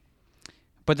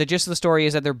 But the gist of the story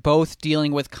is that they're both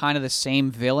dealing with kind of the same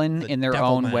villain in their Devil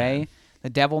own Man. way. The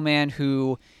Devil Man,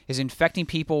 who is infecting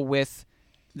people with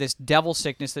this devil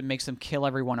sickness that makes them kill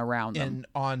everyone around them. And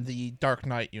on the Dark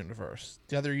Knight universe,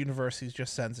 the other universe, he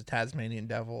just sends a Tasmanian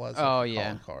devil as a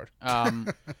calling card.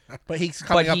 But he's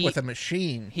coming up with a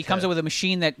machine. He comes up with a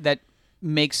machine that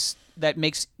makes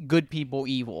good people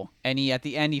evil, and at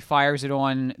the end he fires it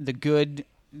on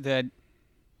the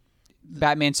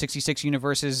Batman 66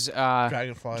 universe's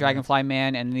Dragonfly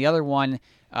Man, and the other one,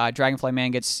 Dragonfly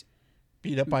Man gets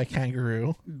Beat up by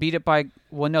kangaroo. Beat up by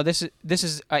no. This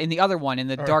is in the other one, in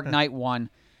the Dark Knight one,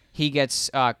 he gets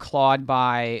clawed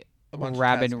by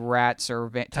rabid rats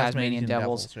or Tasmanian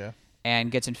devils,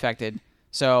 and gets infected.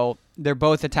 So they're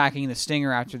both attacking the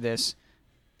Stinger after this.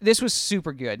 This was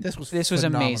super good. This was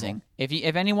amazing.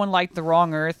 If anyone liked The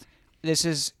Wrong Earth, this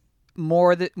is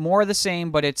more of the same,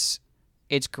 but it's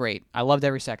great. I loved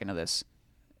every second of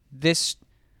this.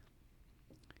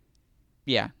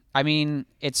 Yeah. I mean,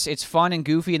 it's fun and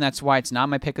goofy, and that's why it's not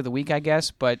my pick of the week, I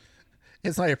guess. But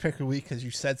it's not your pick of the week because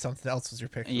you said something else was your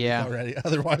pick of the week already.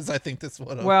 Otherwise, I think this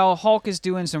would have. Well, Hulk is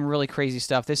doing some really crazy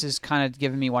stuff. This is kind of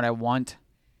giving me what I want.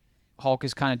 Hulk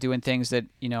is kind of doing things that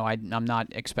I'm not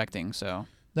expecting. So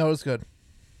no, it was good.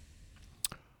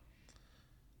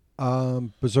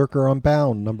 Berserker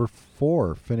Unbound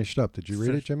 #4 finished up. Did you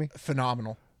read it, Jimmy?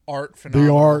 Phenomenal art.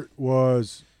 Phenomenal. The art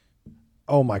was.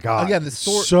 Oh my god! Again, the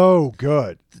story so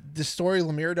good. The story,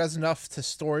 Lemire does enough to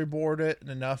storyboard it and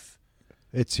enough.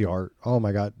 It's the art. Oh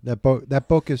my god, that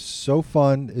book is so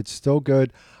fun. It's still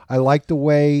good. I like the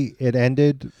way it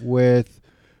ended with,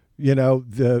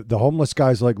 the homeless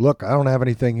guy's like, look, I don't have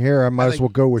anything here. I might as well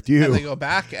go with you. And they go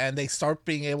back and they start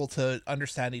being able to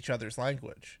understand each other's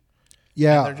language.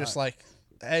 Yeah, and they're just like,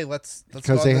 hey, let's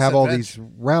because they have all these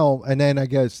realm, and then I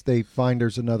guess they find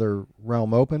there's another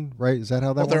realm open, right? Is that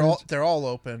how that works? They're all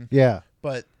open. Yeah,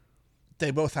 but they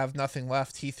both have nothing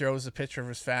left. He throws a picture of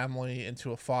his family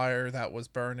into a fire that was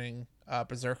burning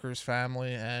Berserker's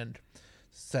family, and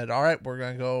said, "All right, we're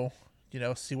gonna go,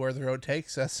 see where the road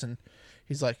takes us." And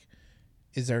he's like,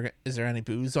 "Is there any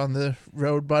booze on the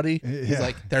road, buddy?" Yeah. He's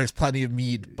like, "There's plenty of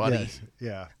mead, buddy." Yes.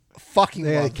 Yeah. Fucking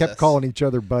they kept calling each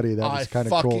other buddy. That was kind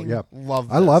of cool. Yeah,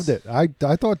 loved I loved it.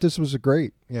 I thought this was a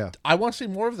great. Yeah, I want to see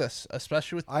more of this,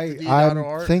 especially with the I'm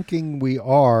art. thinking we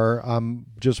are. I'm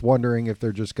just wondering if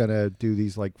they're just gonna do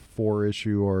these like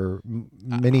 4-issue or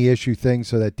mini issue things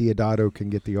so that Deodato can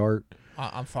get the art.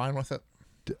 I'm fine with it.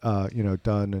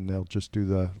 Done, and they'll just do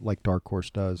the like Dark Horse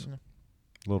does,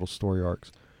 little story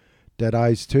arcs. Dead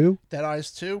Eyes 2. Dead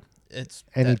Eyes 2.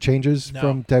 Any changes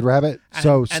from Dead Rabbit?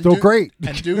 So still great.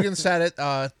 And Dugan said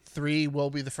it. 3 will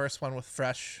be the first one with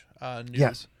fresh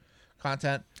new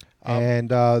content. And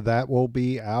that will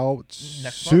be out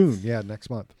soon. Month. Yeah, next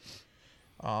month.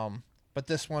 But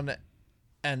this one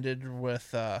ended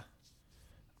with,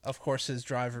 of course, his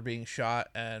driver being shot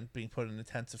and being put in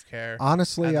intensive care.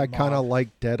 Honestly, I kind of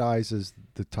like Dead Eyes as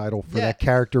the title for that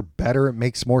character better. It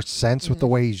makes more sense with the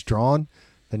way he's drawn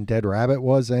than Dead Rabbit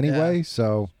was anyway.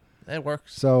 So it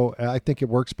works. So I think it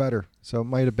works better. So it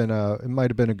might have been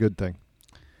a good thing.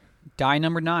 Die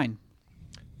 #9.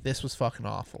 This was fucking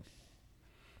awful.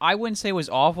 I wouldn't say it was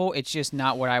awful. It's just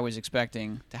not what I was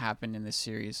expecting to happen in this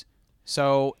series.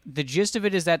 So the gist of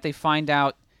it is that they find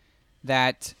out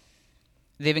that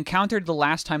they've encountered the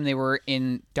last time they were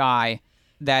in Die,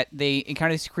 that they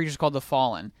encounter these creatures called the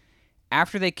Fallen.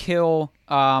 After they kill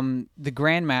the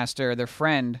Grandmaster, their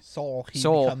friend, Soul,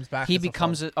 he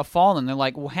becomes a Fallen. They're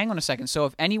like, well, hang on a second. So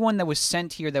if anyone that was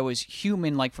sent here that was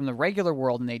human, like from the regular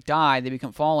world, and they die, they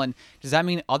become Fallen, does that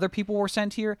mean other people were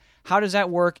sent here? How does that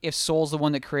work if Soul's the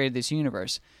one that created this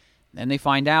universe? Then they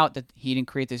find out that he didn't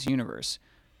create this universe.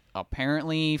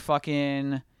 Apparently,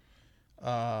 fucking...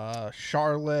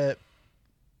 Charlotte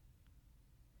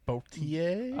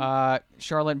Bautier?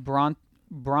 Charlotte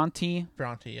Bronte,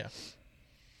 yeah.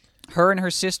 Her and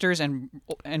her sisters and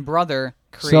brother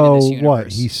created this universe. So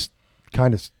what? He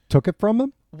kind of took it from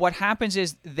him? What happens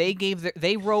is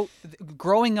they wrote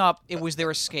growing up. It was their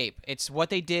escape. It's what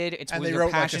they did. It's and their they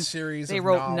wrote passion. Like a series. They of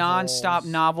wrote novels. nonstop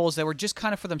novels that were just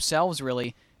kind of for themselves,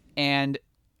 really, and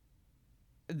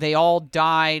they all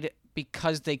died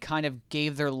because they kind of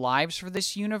gave their lives for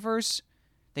this universe.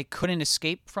 They couldn't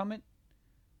escape from it,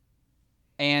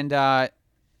 and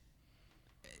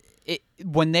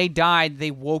when they died,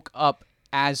 they woke up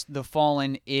as the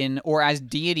Fallen or as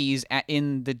deities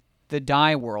in the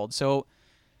Die world. So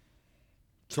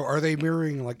are they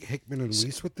mirroring like Hickman and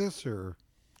Weiss with this, or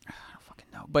I don't fucking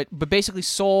know. But basically,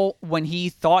 Soul, when he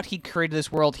thought he created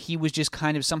this world, he was just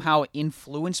kind of somehow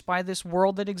influenced by this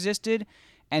world that existed,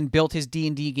 and built his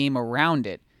D&D game around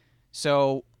it.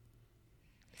 So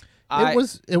it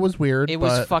was weird. It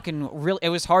was fucking real. It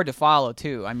was hard to follow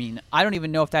too. I mean, I don't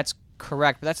even know if that's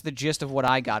correct, but that's the gist of what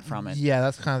I got from it. Yeah,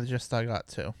 that's kind of the gist I got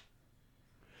too.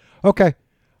 Okay.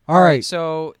 All right.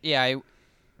 So yeah,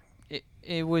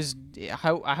 it was.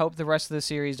 I hope the rest of the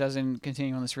series doesn't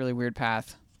continue on this really weird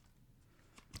path.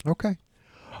 Okay.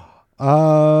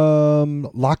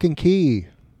 Lock and Key,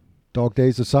 Dog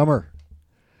Days of Summer,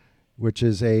 which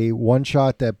is a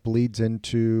one-shot that bleeds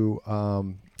into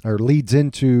or leads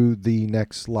into the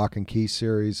next Lock and Key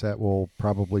series that will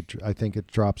probably, I think it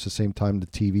drops the same time the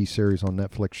TV series on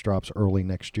Netflix drops early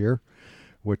next year,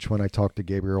 which when I talked to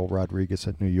Gabriel Rodriguez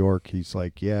at New York, he's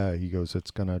like, yeah, he goes,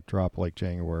 it's going to drop like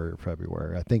January or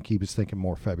February. I think he was thinking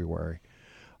more February.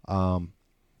 It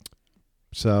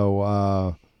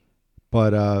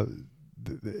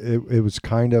was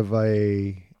kind of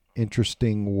a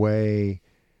interesting way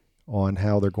on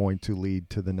how they're going to lead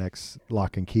to the next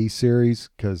Lock and Key series,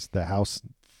 because the house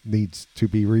needs to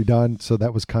be redone. So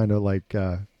that was kind of like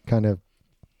kind of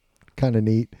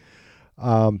neat.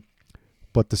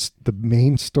 But the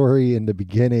main story in the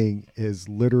beginning is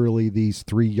literally these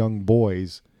 3 young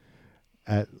boys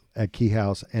at Key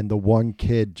House, and the one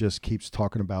kid just keeps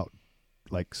talking about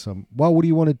like what do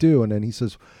you want to do? And then he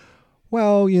says,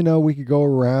 well, we could go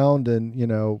around and,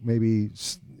 maybe,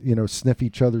 sniff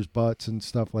each other's butts and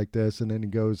stuff like this. And then he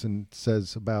goes and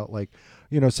says about like,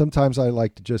 sometimes I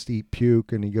like to just eat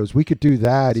puke. And he goes, we could do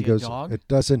that. He goes, it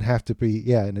doesn't have to be.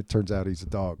 Yeah. And it turns out he's a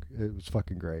dog. It was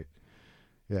fucking great.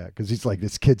 Yeah. Cause he's like,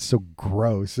 this kid's so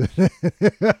gross.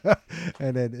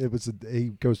 And then he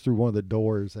goes through one of the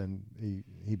doors and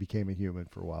he became a human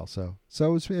for a while. So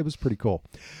it was pretty cool.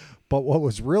 But what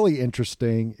was really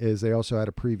interesting is they also had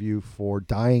a preview for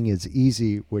Dying is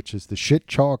Easy, which is the Shit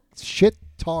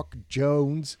Talk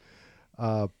Jones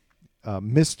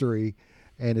mystery.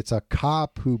 And it's a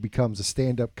cop who becomes a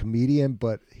stand-up comedian,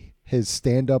 but his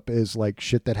stand-up is like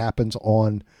shit that happens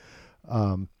on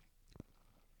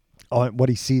what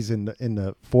he sees in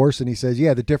the force. And he says,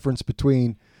 yeah, the difference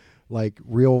between like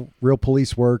real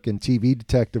police work and TV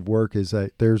detective work is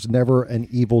that there's never an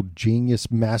evil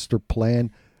genius master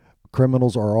plan.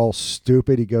 Criminals are all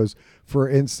stupid. He goes, for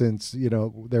instance,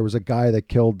 there was a guy that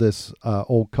killed this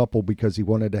old couple because he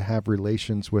wanted to have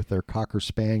relations with their Cocker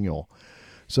Spaniel.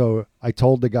 So I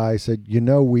told the guy, I said,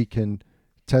 we can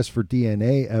test for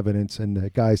DNA evidence. And the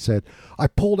guy said, I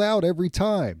pulled out every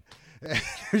time.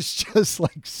 There's just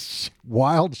like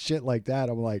wild shit like that.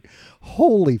 I'm like,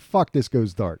 holy fuck, this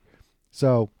goes dark.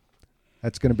 So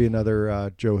that's going to be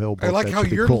another Joe Hill book. I like how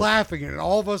you're laughing and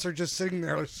all of us are just sitting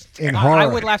there. In horror. I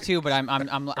would laugh too, but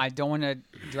I don't want to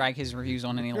drag his reviews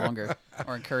on any longer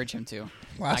or encourage him to.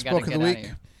 Last book of the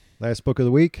week. Last book of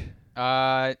the week.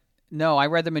 No, I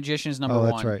read The Magician's number 1.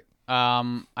 Oh, that's right.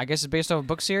 I guess it's based off a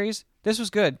book series. This was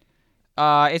good.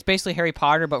 It's basically Harry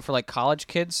Potter, but for like college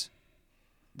kids.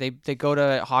 They go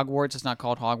to Hogwarts. It's not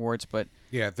called Hogwarts, but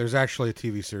yeah, there's actually a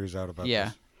TV series out about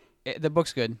this. The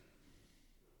book's good.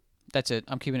 That's it.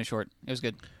 I'm keeping it short. It was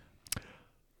good.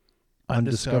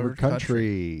 Undiscovered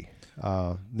Country.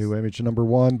 New Image number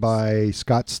 1 by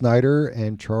Scott Snyder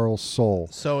and Charles Soule.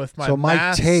 So if my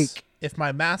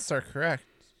maths are correct,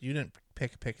 you didn't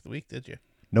pick pick of the week, did you?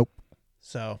 Nope.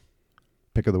 So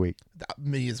pick of the week.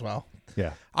 Me as well.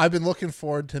 Yeah. I've been looking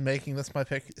forward to making this my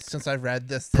pick since I've read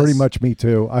this. Pretty much me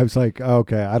too. I was like,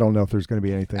 okay, I don't know if there's going to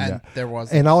be anything. And there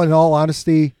wasn't. And in all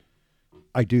honesty,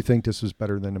 I do think this was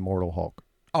better than Immortal Hulk.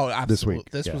 Oh, absolutely. This week.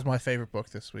 This was my favorite book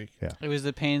this week. Yeah. It was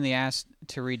the pain in the ass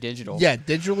to read digital. Yeah,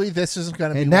 digitally, this isn't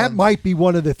going to be. And that might be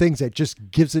one of the things that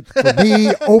just gives it for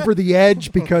me over the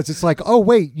edge, because it's like, oh,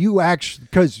 wait,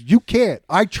 because you can't.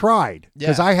 I tried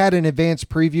because I had an advanced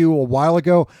preview a while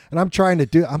ago, and I'm trying to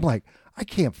do. I'm like, I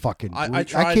can't fucking. I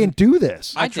can't do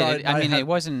this. I did it. I mean, it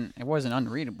wasn't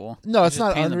unreadable. No, it's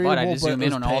not unreadable. I had to zoom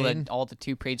in on all the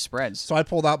 2-page spreads. So I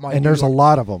pulled out my. And there's a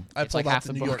lot of them. I pulled out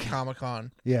the New York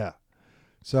Comic-Con. Yeah.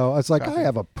 So it's like, I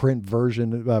have a print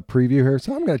version preview here,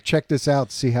 so I'm going to check this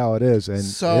out, see how it is, and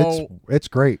so it's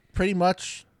great. Pretty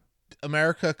much,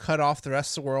 America cut off the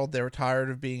rest of the world. They were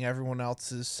tired of being everyone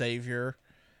else's savior,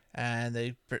 and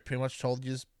they pretty much told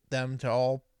them to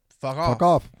all fuck off. Fuck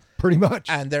off, pretty much.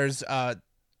 And there's a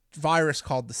virus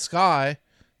called the Sky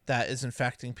that is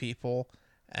infecting people,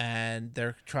 and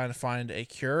they're trying to find a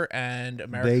cure, and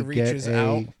America reaches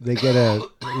out. They get a,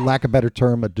 lack of a better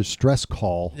term, a distress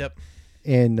call. Yep.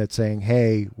 In that's saying,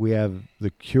 hey, we have the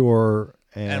cure,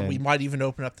 and we might even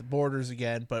open up the borders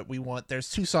again, but there's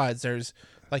two sides. There's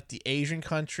like the Asian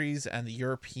countries and the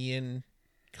European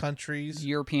countries. The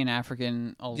European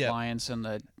African Alliance and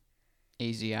the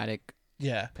Asiatic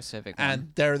Pacific one.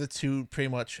 And they're the two pretty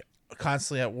much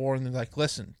constantly at war, and they're like,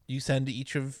 listen, you send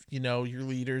each of your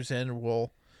leaders in, and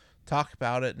we'll talk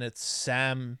about it. And it's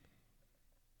Sam.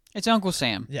 It's Uncle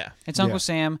Sam. Yeah. It's Uncle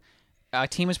Sam. A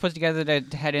team is put together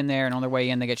to head in there, and on their way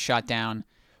in, they get shot down.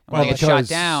 When they get shot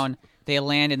down, they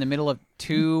land in the middle of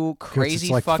two crazy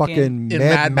it's like fucking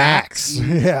Mad Max.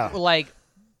 Yeah. Like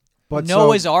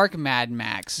Noah's Ark Mad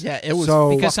Max. Yeah, it was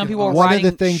because some people were one riding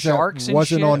of the things sharks that and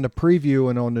wasn't shit. on the preview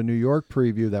and on the New York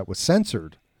preview that was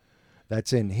censored,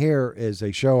 that's in here, is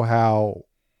they show how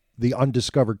the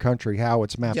undiscovered country, how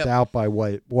it's mapped out by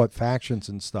what factions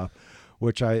and stuff.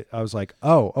 Which I was like,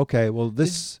 oh, okay, well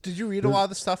this. Did you read a lot of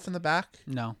the stuff in the back?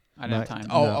 No, I didn't have time.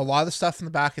 Oh, no. A lot of the stuff in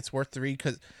the back, it's worth the read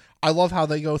because I love how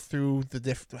they go through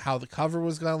how the cover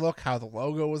was going to look, how the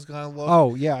logo was going to look.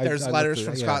 Oh yeah, there's letters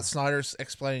from Scott Snyder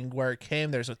explaining where it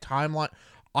came. There's a timeline.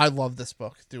 I love this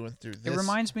book through and through. It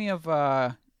reminds me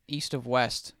of East of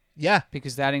West. Yeah,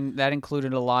 because that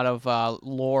included a lot of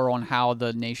lore on how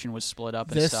the nation was split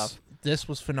up and stuff. This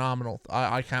was phenomenal.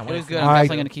 I can't wait. It was good. I'm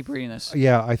definitely going to keep reading this.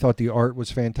 Yeah, I thought the art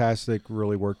was fantastic.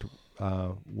 Really worked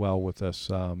well with this.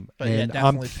 And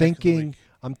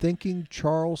I'm thinking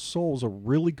Charles Soule's a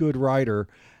really good writer,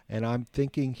 and I'm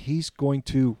thinking he's going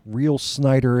to reel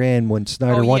Snyder in when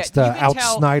Snyder wants to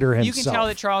out-Snyder himself. You can tell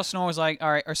that Charles Soule was like, all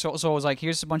right, or Soule was like,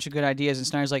 here's a bunch of good ideas, and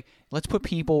Snyder's like, let's put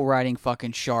people riding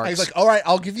fucking sharks. He's like, all right,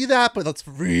 I'll give you that, but let's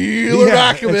reel it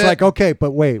back a bit. It's like, okay,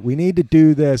 but wait, we need to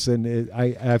do this, and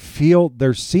I feel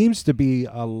there seems to be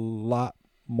a lot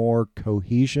more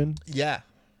cohesion. Yeah.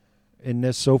 In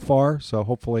this so far, so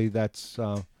hopefully that's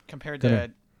compared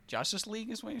to Justice League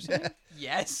is what you're saying?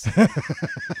 Yes.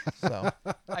 So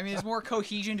I mean, there's more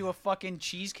cohesion to a fucking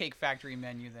Cheesecake Factory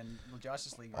menu than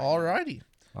Justice League. Alrighty.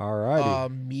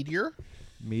 Meteor.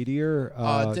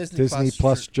 Disney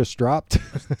Plus just dropped.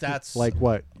 That's like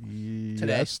what?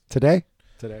 Today. Yes, today.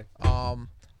 I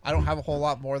don't have a whole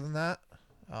lot more than that.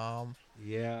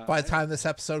 Yeah. By the time this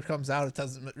episode comes out, it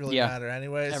doesn't really matter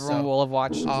anyways. Everyone will have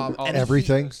watched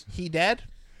everything. He dead.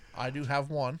 I do have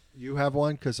one. You have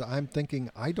one? Because I'm thinking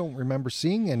I don't remember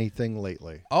seeing anything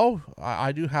lately. Oh,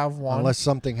 I do have one. Unless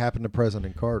something happened to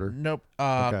President Carter. Nope.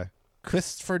 Okay.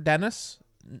 Christopher Dennis,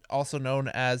 also known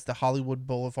as the Hollywood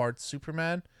Boulevard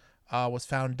Superman, was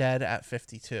found dead at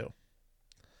 52.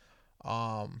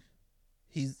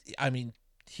 He's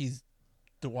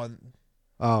the one.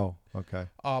 Oh, okay.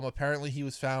 Apparently he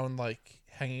was found like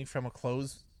hanging from a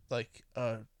clothes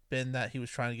bin that he was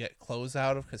trying to get clothes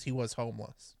out of because he was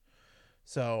homeless.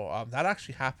 So that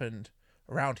actually happened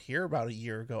around here about a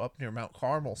year ago up near Mount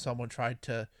Carmel. Someone tried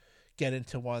to get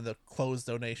into one of the clothes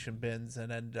donation bins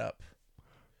and ended up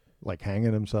like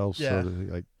hanging themselves. Yeah.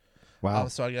 Wow.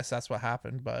 So I guess that's what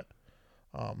happened, but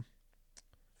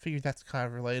figured that's kind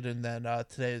of related. And then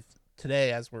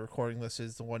today, as we're recording this,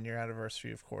 is the 1 year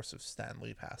anniversary, of course, of Stan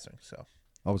Lee passing. So.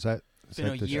 Oh, was that? It's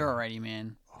been a year already,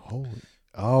 man. Holy.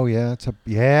 Oh yeah,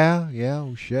 yeah.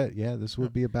 Oh shit, yeah. This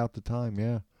would be about the time,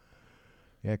 yeah.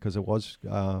 Yeah, because it was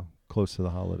close to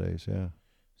the holidays, yeah.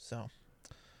 So,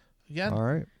 again, all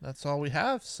right. That's all we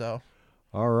have. So,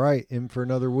 all right, in for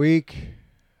another week.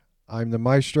 I'm the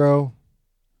Maestro.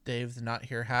 Dave, the Not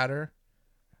Here Hatter.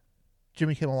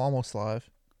 Jimmy Kimmel Almost Live.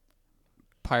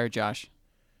 Pirate Josh.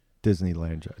 Disney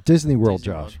World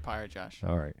Josh. Pirate Josh.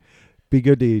 All right. Be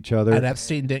good to each other. And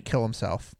Epstein didn't kill himself.